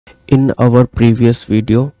In our previous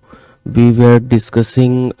video, we were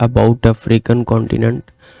discussing about African continent,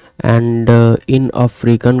 and in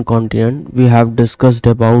African continent, we have discussed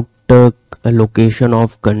about a location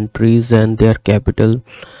of countries and their capital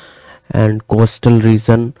and coastal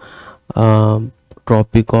region, uh,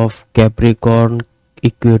 Tropic of Capricorn,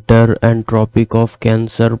 Equator, and Tropic of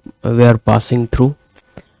Cancer we are passing through,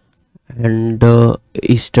 and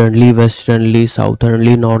easternly, westernly,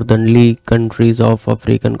 southerly, northernly countries of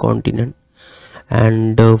African continent,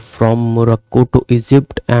 and from Morocco to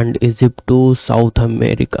Egypt and Egypt to South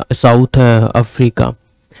Africa.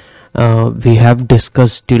 We have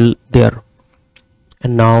discussed till there,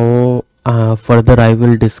 and now further I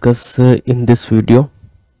will discuss in this video.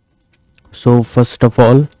 So first of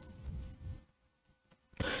all,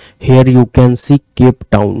 here you can see Cape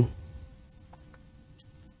Town.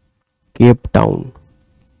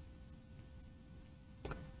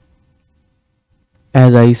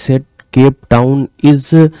 As I said, Cape Town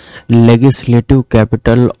is legislative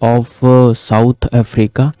capital of South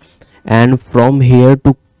Africa, and from here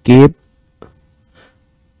to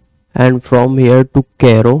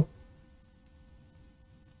Cairo,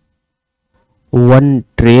 one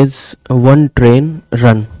train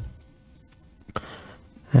run,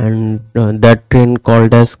 and that train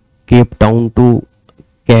called as Cape Town to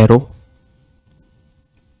Cairo.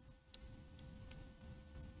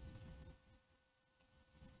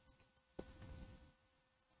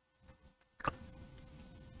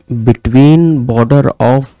 Between border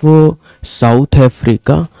of South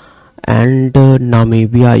Africa and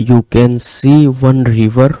Namibia, you can see one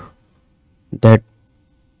river that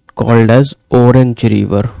called as Orange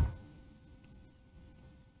River.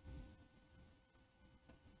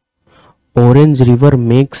 Orange River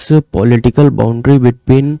makes a political boundary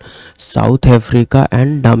between South Africa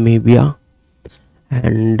and Namibia,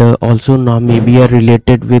 and also Namibia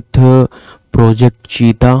related with Project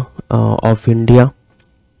Cheetah of India.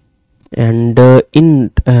 And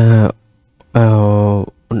in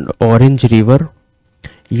Orange River,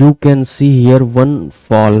 you can see here one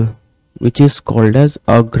fall which is called as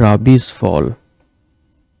Agrabi's Fall.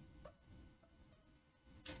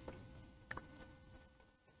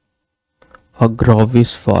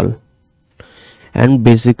 And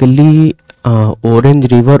basically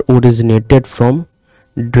Orange River originated from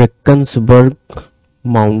Drakensberg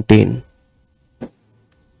mountain.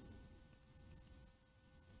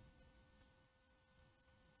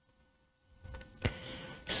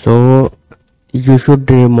 So you should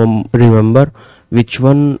remember which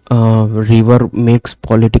one river makes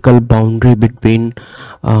political boundary between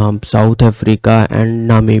South Africa and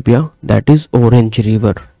Namibia. That is Orange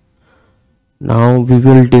River. Now we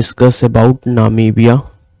will discuss about Namibia.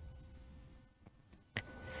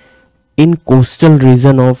 In coastal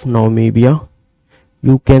region of Namibia,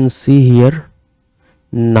 you can see here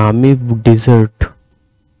Namib Desert.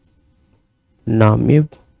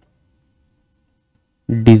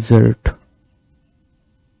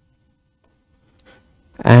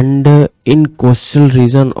 And in coastal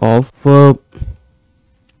region of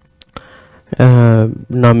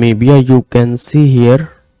Namibia, you can see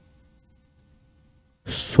here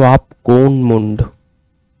Swakopmund.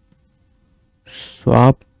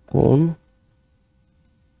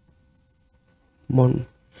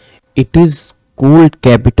 It is cold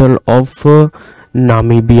capital of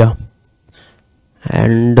Namibia,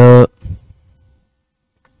 and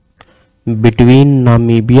between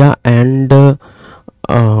Namibia and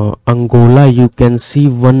Angola, you can see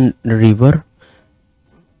one river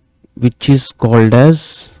which is called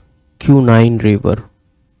as Q9 River.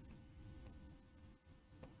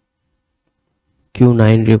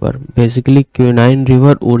 Basically, Q9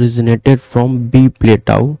 River originated from B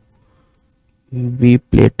Plateau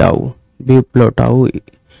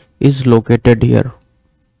is located here.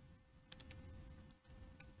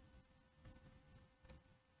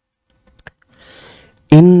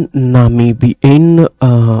 In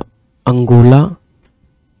Angola,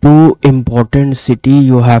 two important city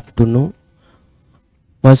you have to know.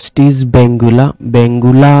 First is Benguela.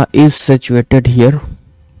 Benguela is situated here.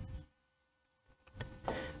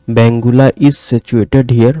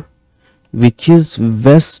 Which is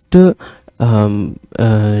west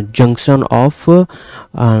junction of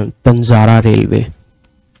Tanzara Railway.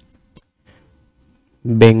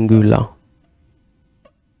 Benguela.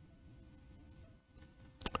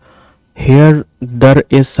 Here Dar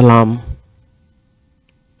es Salaam.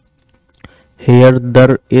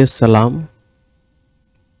 Dar es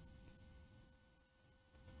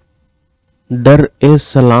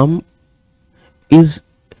Salaam is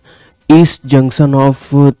east junction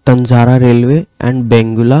of Tanzara Railway, and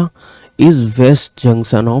Benguela is west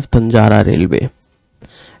junction of Tanjara railway.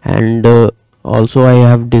 And also I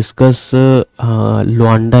have discussed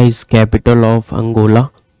Luanda is capital of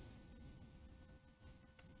Angola.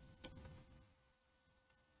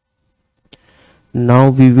 Now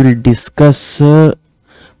we will discuss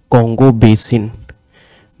Congo basin.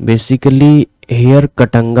 Basically here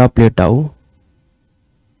Katanga Plateau.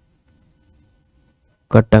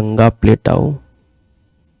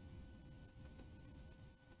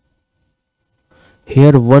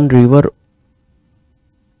 Here one river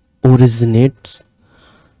originates,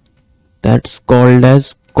 that's called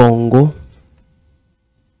as Congo,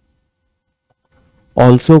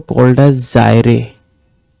 also called as Zaire.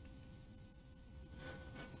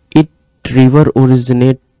 It river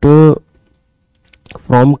originates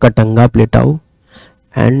from Katanga Plateau,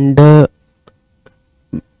 and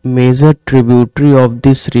major tributary of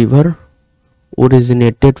this river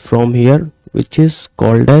originated from here, which is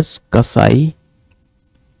called as Kasai.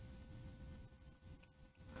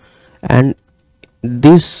 And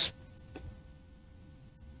this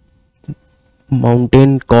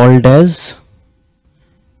mountain called as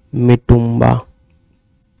Mitumba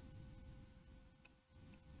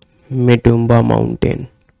mountain.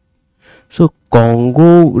 So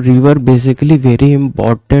Congo river basically very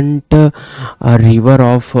important river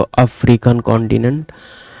of African continent.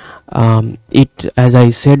 It, as I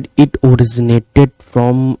said, it originated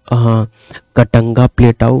from Katanga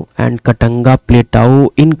Plateau, and Katanga Plateau,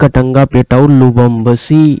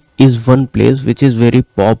 Lubumbashi is one place which is very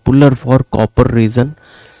popular for copper region.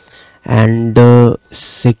 And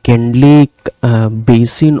secondly,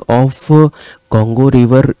 basin of Congo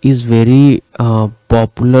river is very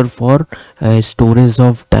popular for storage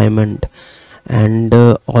of diamond. And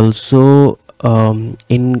also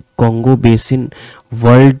in Congo basin,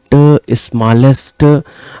 world smallest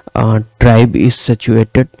tribe is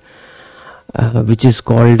situated, which is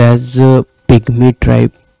called as Pygmy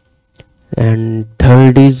tribe. And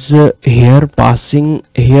third is here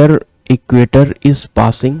equator is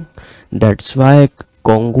passing, that's why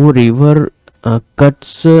Congo river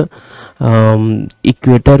cuts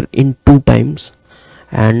equator in 2 times.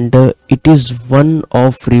 And it is one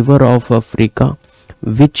of river of Africa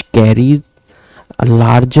which carries a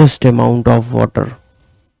largest amount of water.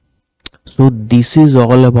 So this is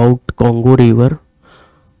all about Congo river.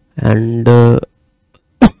 And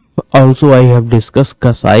also I have discussed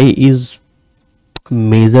Kasai is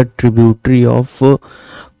major tributary of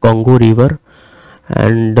Congo river.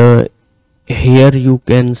 And here you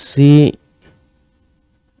can see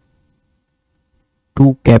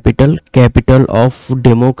two capital of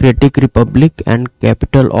Democratic Republic and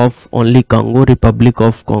capital of only Congo, Republic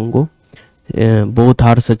of Congo. Both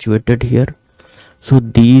are situated here. So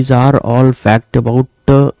these are all fact about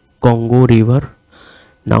Congo river.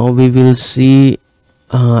 Now we will see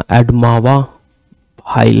Adamawa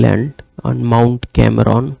Highland on Mount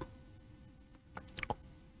Cameron.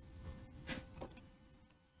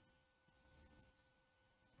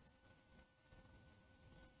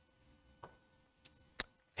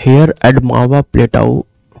 Here Adamawa Plateau,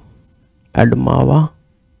 Adamawa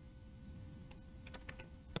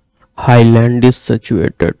Highland is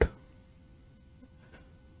situated.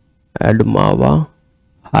 Adamawa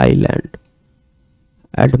Highland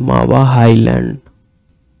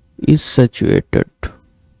is situated.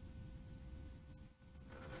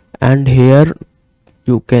 And here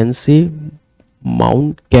you can see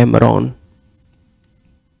Mount Cameron.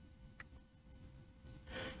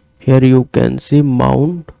 Here you can see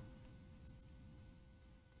Mount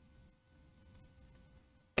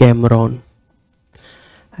Cameron.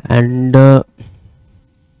 And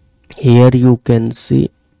here you can see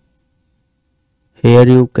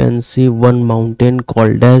one mountain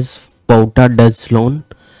called as Pauta Deslon,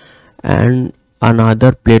 and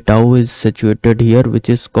another plateau is situated here which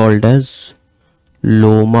is called as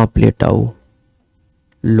Loma Plateau,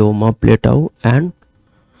 and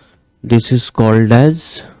this is called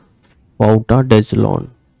as Pauta Deslon.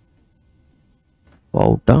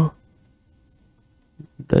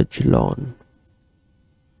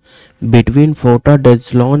 Between Pauta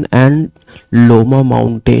Deslon and Loma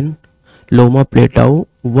Plateau,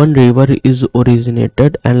 one river is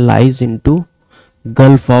originated and lies into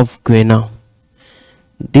Gulf of Guinea.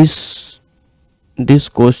 This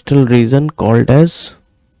coastal region called as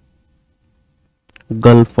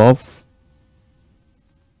Gulf of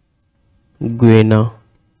Guinea.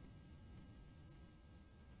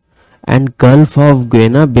 And Gulf of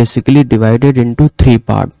Guinea basically divided into 3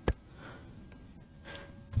 parts,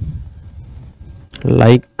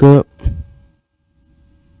 like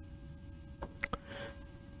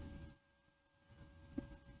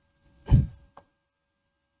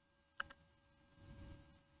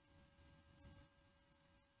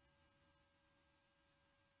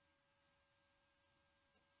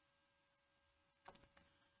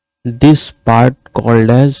This part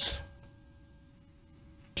called as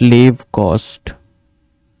slave cost.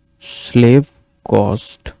 Slave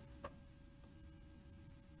cost.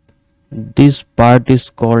 This part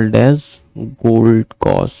is called as gold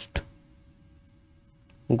cost.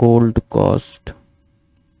 Gold cost.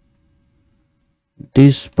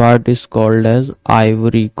 This part is called as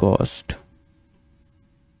ivory cost.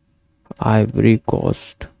 Ivory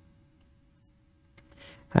cost.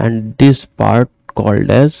 And this part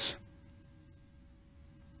called as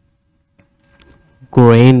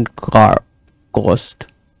grain cost.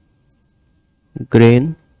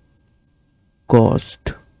 Grain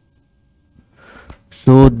cost.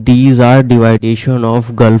 So these are dividation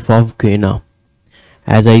of Gulf of Guinea.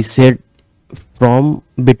 As I said, from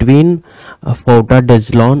between Fouta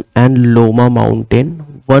Deslon and Loma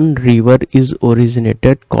Mountain, one river is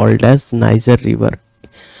originated called as Niger River,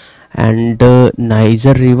 and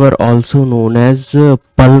Niger River also known as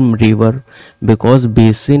Palm River, because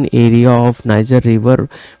basin area of Niger River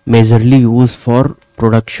majorly used for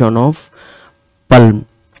production of palm.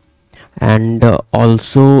 And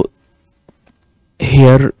also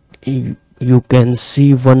here you can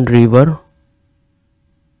see one river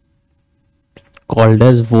called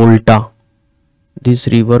as Volta. This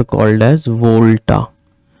river called as Volta,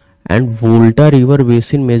 and Volta river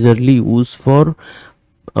basin majorly used for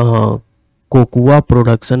cocoa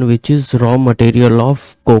production, which is raw material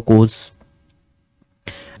of cocos.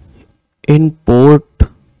 In Port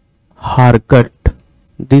Harcourt,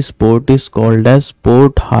 this port is called as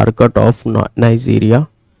Port Harcourt of Nigeria.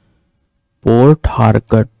 Port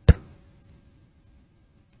Harcourt.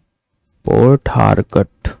 Port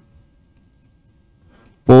Harcourt.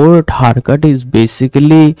 Port Harcourt is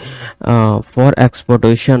basically for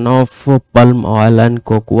exportation of palm oil and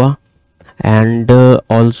cocoa, and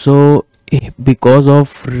also because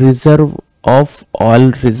of reserve of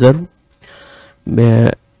oil reserve,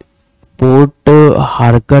 Port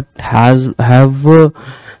Harcourt have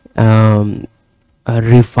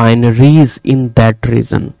refineries in that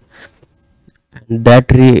region.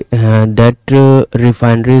 That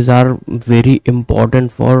refineries are very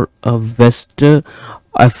important for West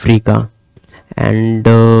Africa. And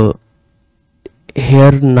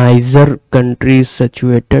here Niger country is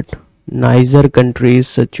situated. Niger country is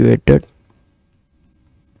situated.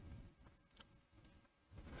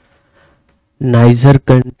 Niger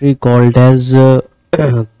country called as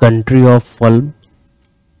country of palm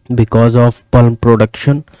because of palm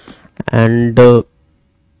production. And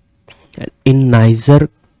in Niger,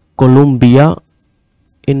 Colombia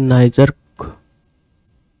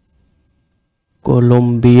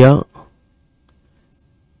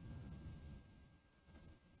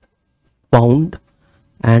found.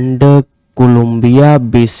 And Colombia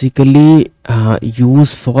basically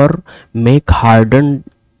used for make hardened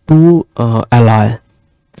to alloy.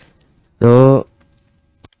 So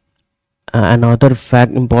another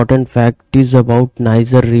important fact is about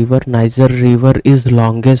Niger River. Niger River is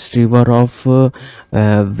longest river of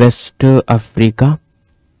West Africa,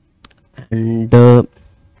 and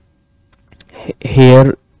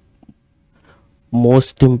here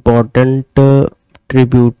most important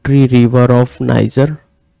tributary river of Niger.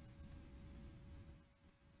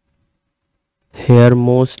 Here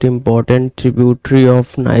most important tributary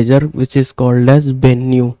of Niger, which is called as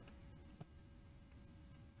Benue.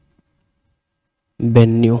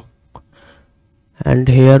 And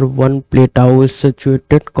here one plateau is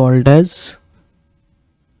situated called as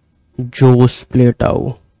Jos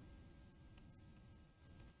Plateau.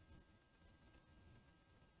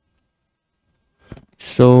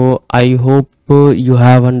 So I hope you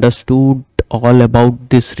have understood all about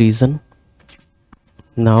this region.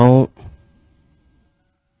 Now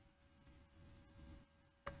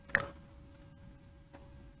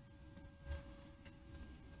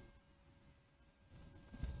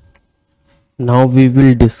we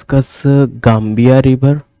will discuss Gambia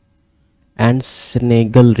River and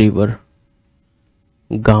Senegal River.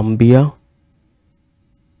 Gambia,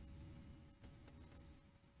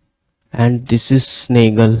 and this is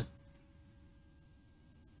Senegal.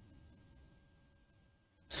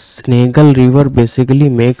 Senegal River basically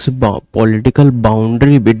makes political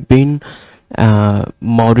boundary between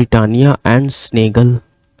Mauritania and Senegal.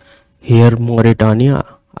 Here Mauritania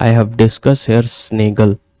I have discussed, here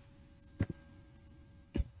Senegal.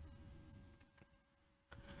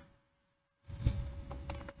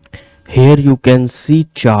 Here you can see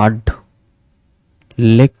Chad,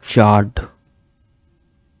 Lake Chad.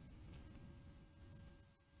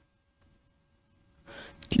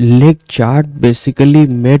 Lake Chad basically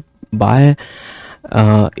made by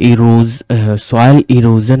soil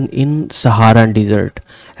erosion in Saharan desert,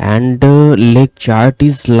 and Lake Chad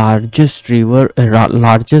is largest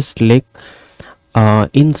lake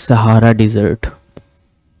in Sahara desert.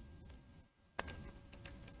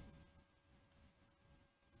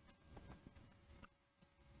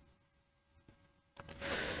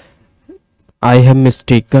 I have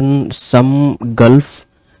mistaken some gulf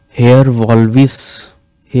here. Volvis.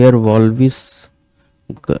 Here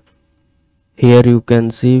you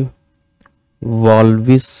can see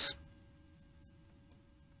Walvis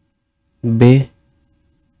Bay.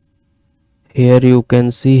 Here you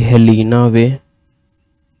can see Helena Bay.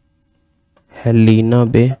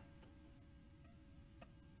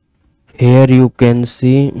 Here you can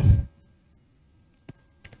see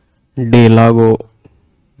Dela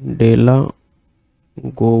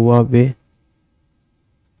Goa Bay.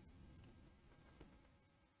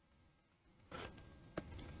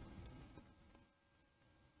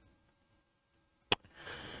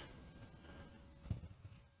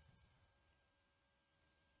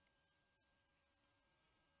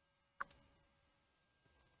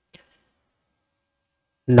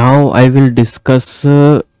 Now I will discuss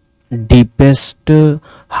deepest,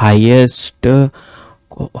 highest,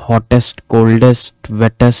 hottest, coldest,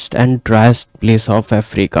 wettest and driest place of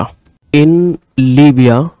Africa. In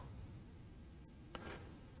Libya,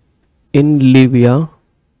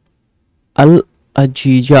 Al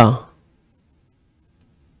Ajija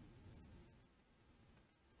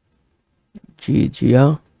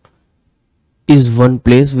is one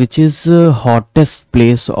place which is hottest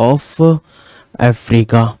place of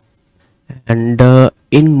Africa, and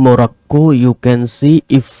in Morocco you can see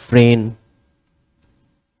Ifrane.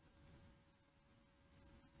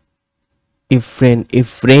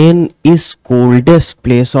 Ifrane is coldest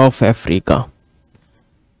place of Africa.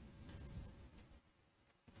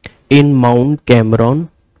 In Mount Cameron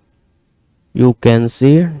you can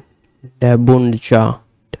see Dabunja.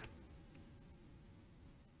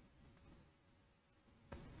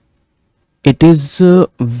 It is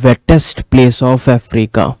wettest place of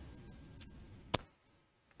Africa.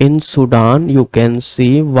 In Sudan you can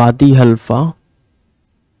see Wadi Halfa.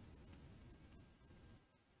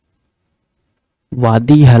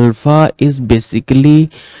 Wadi Halfa is basically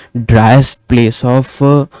driest place of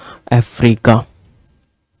Africa.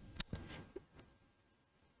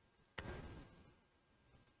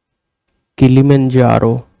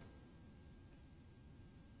 Kilimanjaro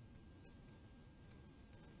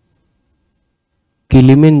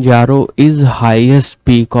is highest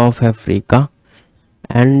peak of Africa,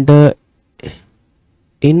 and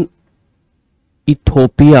in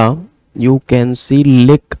Ethiopia you can see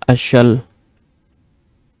Lake Ashal.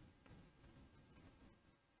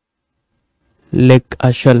 Lake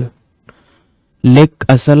Ashal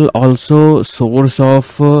also source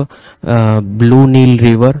of Blue Nile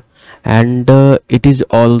River, and it is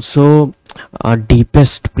also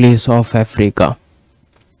deepest place of Africa.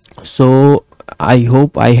 So I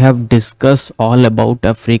hope I have discussed all about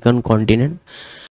African continent.